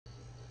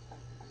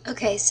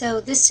Okay,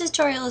 so this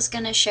tutorial is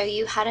going to show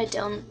you how to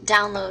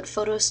download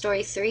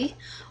Photostory 3,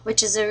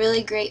 which is a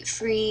really great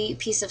free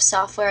piece of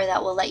software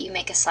that will let you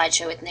make a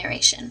slideshow with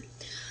narration.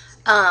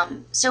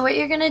 So what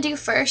you're going to do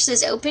first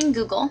is open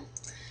Google,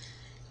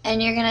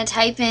 and you're going to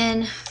type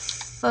in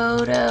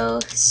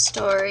Photostory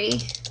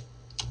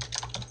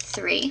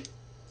 3,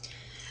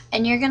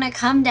 and you're going to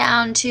come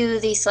down to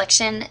the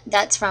selection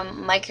that's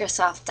from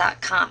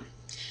Microsoft.com.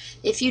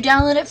 If you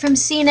download it from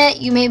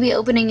CNET, you may be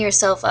opening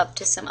yourself up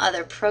to some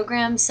other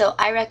programs, so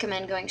I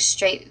recommend going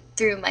straight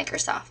through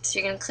Microsoft. So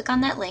you're going to click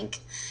on that link,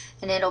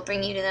 and it'll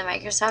bring you to the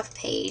Microsoft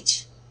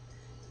page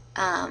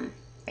right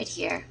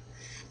here.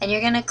 And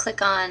you're going to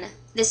click on,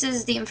 this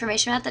is the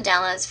information about the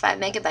download, it's 5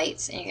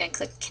 megabytes, and you're going to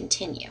click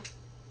Continue.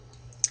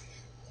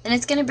 Then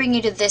it's going to bring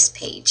you to this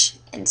page.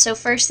 And so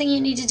first thing you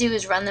need to do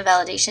is run the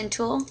validation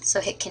tool, so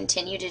hit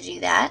Continue to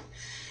do that.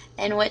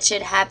 And what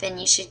should happen,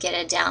 you should get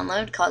a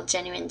download called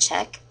genuine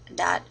check.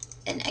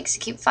 An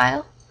execute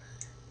file,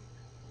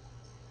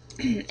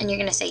 and you're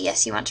going to say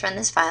yes, you want to run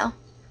this file,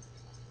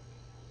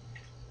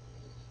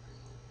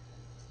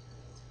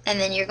 and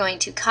then you're going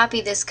to copy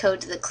this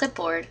code to the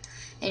clipboard,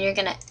 and you're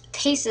going to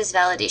paste this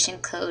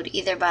validation code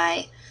either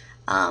by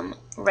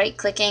right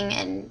clicking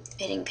and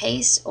hitting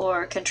paste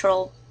or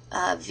Control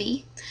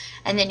V,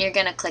 and then you're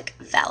going to click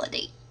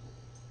validate.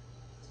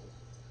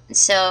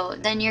 So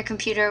then your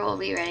computer will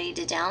be ready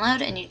to download,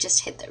 and you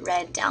just hit the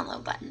red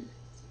download button.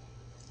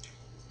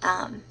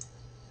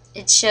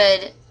 It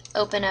should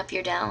open up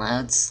your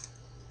downloads,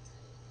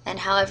 and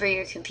however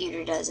your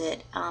computer does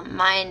it,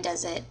 mine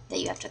does it that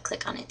you have to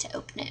click on it to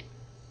open it.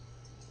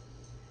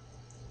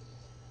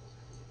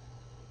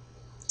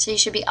 So you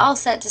should be all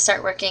set to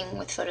start working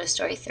with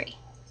Photostory 3.